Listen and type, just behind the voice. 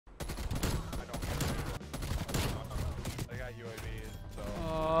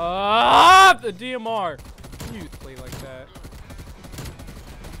got the DMR. You play like that.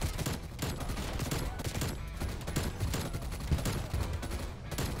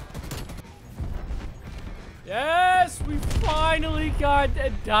 Yes, we finally got a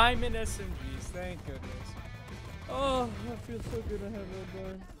diamond SMGs. Thank goodness. Oh, that feels so good to have that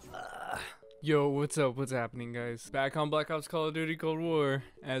done. Yo, what's up? What's happening, guys? Back on Black Ops Call of Duty Cold War,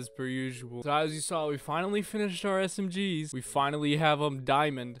 as per usual. So as you saw, we finally finished our SMGs. We finally have them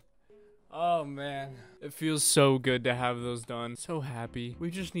diamond. Oh man, it feels so good to have those done. So happy. We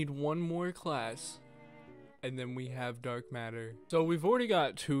just need one more class, and then we have Dark Matter. So we've already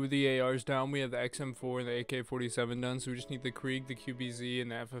got 2 of the ARs down. We have the XM4 and the AK-47 done. So we just need the Krieg, the QBZ,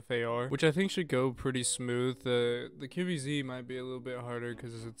 and the FFAR, which I think should go pretty smooth. The QBZ might be a little bit harder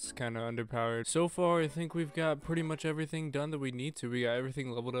because it's kind of underpowered. So far, I think we've got pretty much everything done that we need to. We got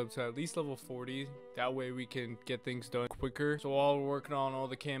everything leveled up to at least level 40. That way we can get things done quicker. So while we're working on all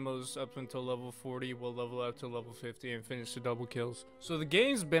the camos up until level 40, we'll level up to level 50 and finish the double kills. So the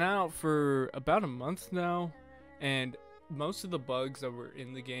game's been out for about a month now, and most of the bugs that were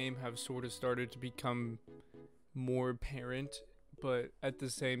in the game have sort of started to become more apparent, but at the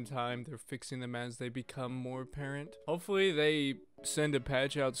same time they're fixing them as they become more apparent. Hopefully they send a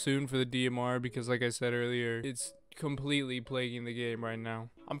patch out soon for the DMR, because like I said earlier, it's completely plaguing the game right now.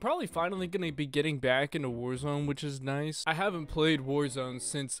 I'm probably finally gonna be getting back into Warzone, which is nice. I haven't played Warzone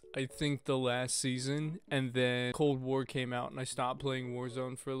since I think the last season, and then Cold War came out and I stopped playing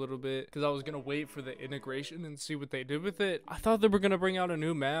Warzone for a little bit because I was gonna wait for the integration and see what they did with it. I thought they were gonna bring out a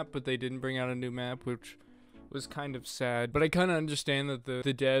new map, but they didn't bring out a new map, which was kind of sad. But I kind of understand that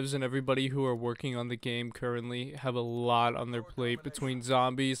the devs and everybody who are working on the game currently have a lot on their plate between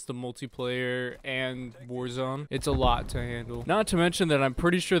zombies, the multiplayer, and Warzone. It's a lot to handle. Not to mention that I'm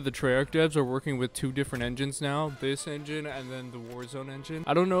pretty sure the Treyarch devs are working with 2 different engines now. This engine and then the Warzone engine.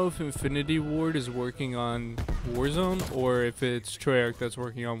 I don't know if Infinity Ward is working on Warzone or if it's Treyarch that's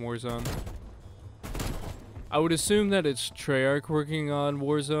working on Warzone. I would assume that it's Treyarch working on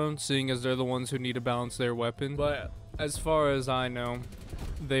Warzone, seeing as they're the ones who need to balance their weapon. But as far as I know,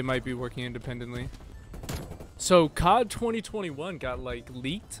 they might be working independently. So COD 2021 got like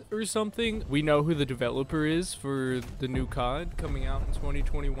leaked or something. We know who the developer is for the new COD coming out in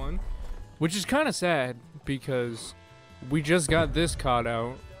 2021, which is kind of sad because we just got this COD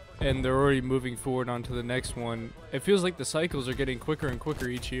out and they're already moving forward onto the next one. It feels like the cycles are getting quicker and quicker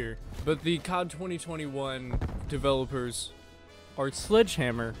each year. But the COD 2021 developers are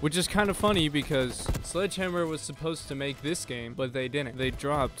Sledgehammer, which is kind of funny because Sledgehammer was supposed to make this game, but they didn't. They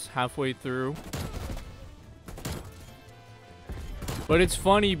dropped halfway through. But it's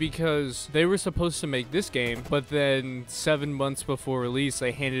funny because they were supposed to make this game, but then 7 months before release,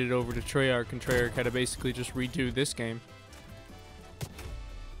 they handed it over to Treyarch, and Treyarch had to basically just redo this game.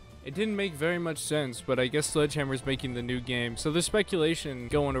 It didn't make very much sense, but I guess Sledgehammer's making the new game. So there's speculation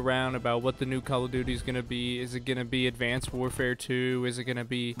going around about what the new Call of Duty is going to be. Is it going to be Advanced Warfare 2? Is it going to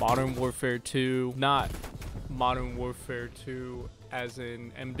be Modern Warfare 2? Not Modern Warfare 2 as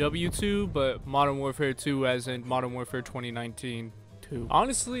in MW2, but Modern Warfare 2 as in Modern Warfare 2019.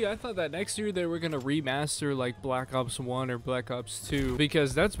 Honestly, I thought that next year they were going to remaster like Black Ops 1 or Black Ops 2,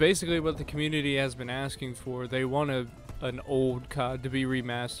 because that's basically what the community has been asking for. They want an old COD to be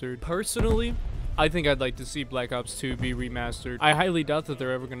remastered. Personally, I think I'd like to see Black Ops 2 be remastered. I highly doubt that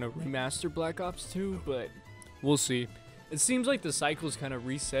they're ever going to remaster Black Ops 2, but we'll see. It seems like the cycle's kind of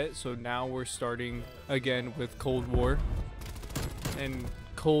reset, so now we're starting again with Cold War. And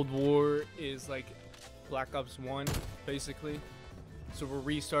Cold War is like Black Ops 1, basically. So we're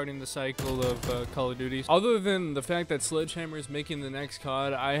restarting the cycle of Call of Duty. Other than the fact that Sledgehammer is making the next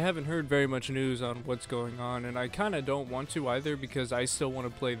COD, I haven't heard very much news on what's going on, and I kind of don't want to either because I still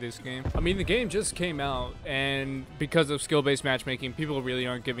want to play this game. I mean, the game just came out, and because of skill-based matchmaking, people really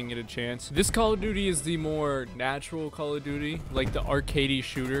aren't giving it a chance. This Call of Duty is the more natural Call of Duty, like the arcadey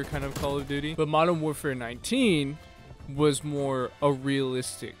shooter kind of Call of Duty. But Modern Warfare 19 was more a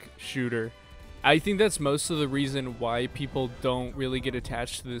realistic shooter. I think that's most of the reason why people don't really get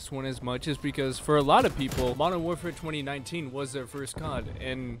attached to this one as much, is because for a lot of people, Modern Warfare 2019 was their first COD.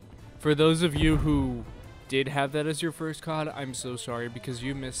 And for those of you who did have that as your first COD, I'm so sorry, because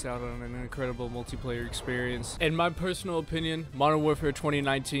you missed out on an incredible multiplayer experience. In my personal opinion, Modern Warfare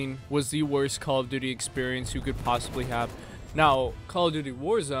 2019 was the worst Call of Duty experience you could possibly have. Now, Call of Duty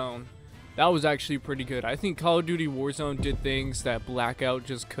Warzone, that was actually pretty good. I think Call of Duty Warzone did things that Blackout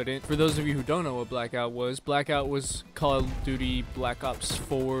just couldn't. For those of you who don't know what Blackout was Call of Duty Black Ops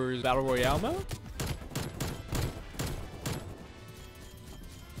 4's Battle Royale mode?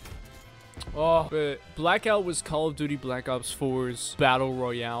 Oh, but Blackout was Call of Duty Black Ops 4's Battle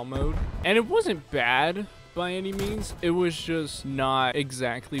Royale mode. And it wasn't bad by any means. It was just not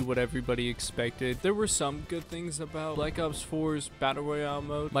exactly what everybody expected. There were some good things about Black Ops 4's Battle Royale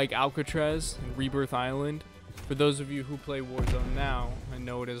mode, like Alcatraz and Rebirth Island. For those of you who play Warzone now and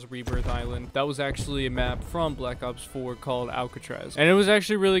know it as Rebirth Island, that was actually a map from Black Ops 4 called Alcatraz. And it was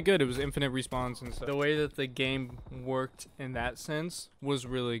actually really good. It was infinite respawns and stuff. The way that the game worked in that sense was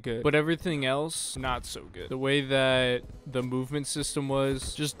really good. But everything else, not so good. The way that the movement system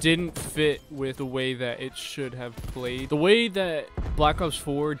was just didn't fit with the way that it should have played. The way that Black Ops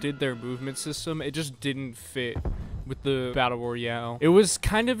 4 did their movement system, it just didn't fit with the Battle Royale. It was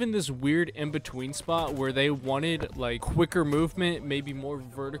kind of in this weird in-between spot where they wanted like quicker movement, maybe more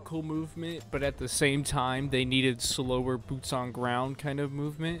vertical movement, but at the same time they needed slower boots on ground kind of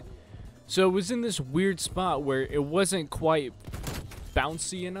movement. So it was in this weird spot where it wasn't quite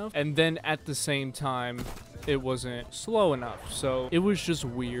bouncy enough, and then at the same time it wasn't slow enough. So it was just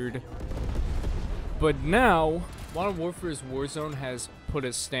weird. But now Modern Warfare's Warzone has put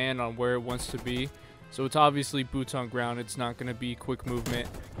a stand on where it wants to be. So it's obviously boots on ground. It's not going to be quick movement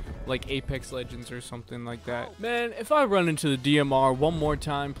like Apex Legends or something like that. Man, if I run into the DMR one more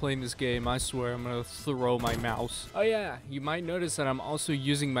time playing this game, I swear I'm going to throw my mouse. Oh yeah, you might notice that I'm also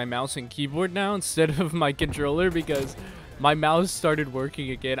using my mouse and keyboard now instead of my controller because my mouse started working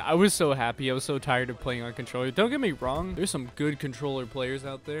again. I was so happy. I was so tired of playing on controller. Don't get me wrong. There's some good controller players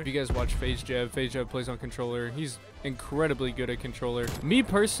out there. If you guys watch FazeJev plays on controller. He's incredibly good at controller. Me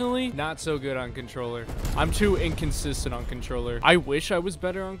personally, not so good on controller. I'm too inconsistent on controller. I wish I was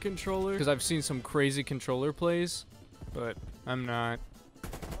better on controller because I've seen some crazy controller plays, but I'm not.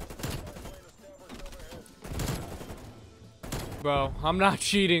 Bro, I'm not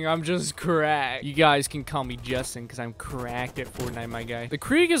cheating, I'm just cracked. You guys can call me Justin because I'm cracked at Fortnite, my guy. The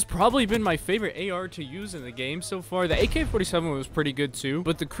Krieg has probably been my favorite AR to use in the game so far. The AK-47 was pretty good too,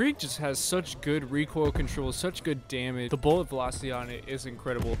 but the Krieg just has such good recoil control, such good damage. The bullet velocity on it is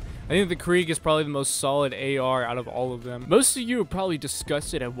incredible. I think the Krieg is probably the most solid AR out of all of them. Most of you are probably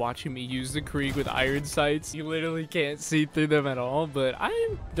disgusted at watching me use the Krieg with iron sights. You literally can't see through them at all, but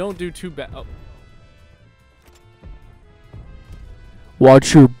I don't do too bad. Oh.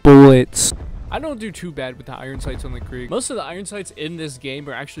 Watch your bullets. I don't do too bad with the iron sights on the Krieg. Most of the iron sights in this game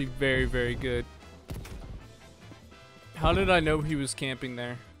are actually very, very good. How did I know he was camping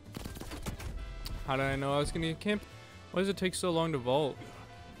there? How did I know I was gonna camp? Why does it take so long to vault?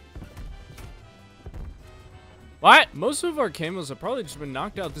 What? Most of our camos have probably just been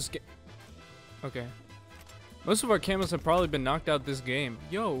knocked out this game. Okay. Most of our camos have probably been knocked out this game.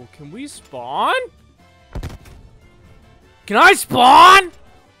 Yo, can we spawn? Can I spawn?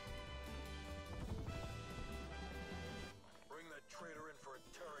 Bring that traitor in for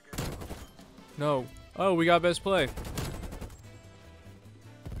interrogation. No. Oh, we got best play.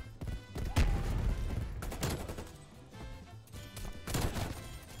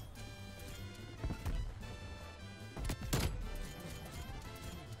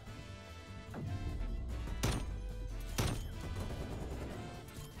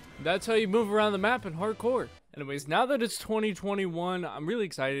 That's how you move around the map in hardcore. Anyways, now that it's 2021, I'm really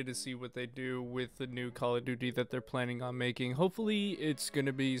excited to see what they do with the new Call of Duty that they're planning on making. Hopefully, it's going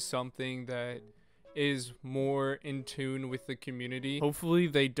to be something that is more in tune with the community. Hopefully,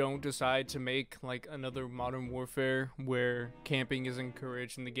 they don't decide to make like another Modern Warfare where camping is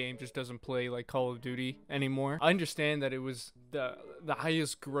encouraged and the game just doesn't play like Call of Duty anymore. I understand that it was the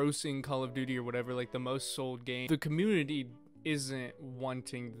highest grossing Call of Duty or whatever, like the most sold game. The community isn't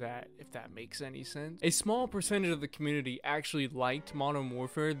wanting that, if that makes any sense. A small percentage of the community actually liked Modern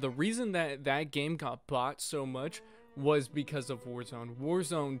Warfare. The reason that that game got bought so much was because of Warzone.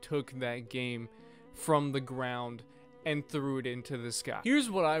 Warzone took that game from the ground and threw it into the sky. Here's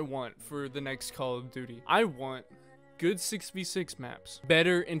what I want for the next Call of Duty. I want good 6v6 maps,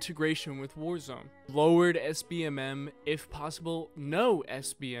 better integration with Warzone, lowered SBMM, if possible, no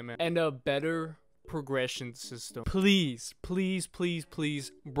SBMM, and a better progression system. Please, please, please,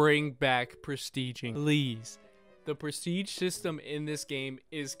 please bring back prestiging. Please. The prestige system in this game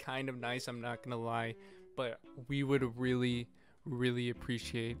is kind of nice, I'm not gonna lie, but we would really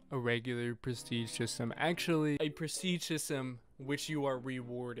appreciate a regular prestige system. Actually, a prestige system which you are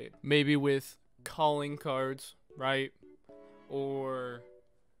rewarded. Maybe with calling cards, right? Or,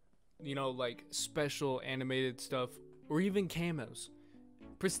 you know, like special animated stuff, or even camos.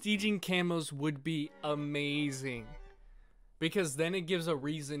 Prestiging camos would be amazing because then it gives a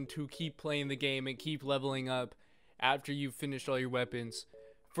reason to keep playing the game and keep leveling up after you've finished all your weapons.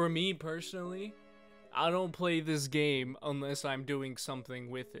 For me personally, I don't play this game unless I'm doing something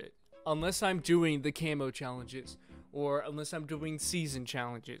with it. unless I'm doing the camo challenges, or unless I'm doing season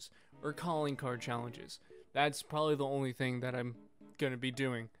challenges, or calling card challenges. That's probably the only thing that I'm gonna be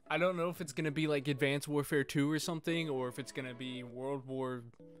doing. I don't know if it's gonna be like Advanced Warfare 2 or something, or if it's gonna be World War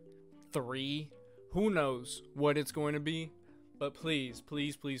 3. Who knows what it's going to be? But please,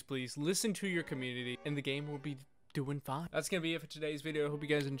 please, please, please listen to your community, and the game will be doing fine. That's gonna be it for today's video. I hope you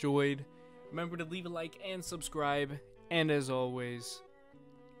guys enjoyed. Remember to leave a like and subscribe, and as always,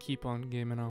 keep on gaming on.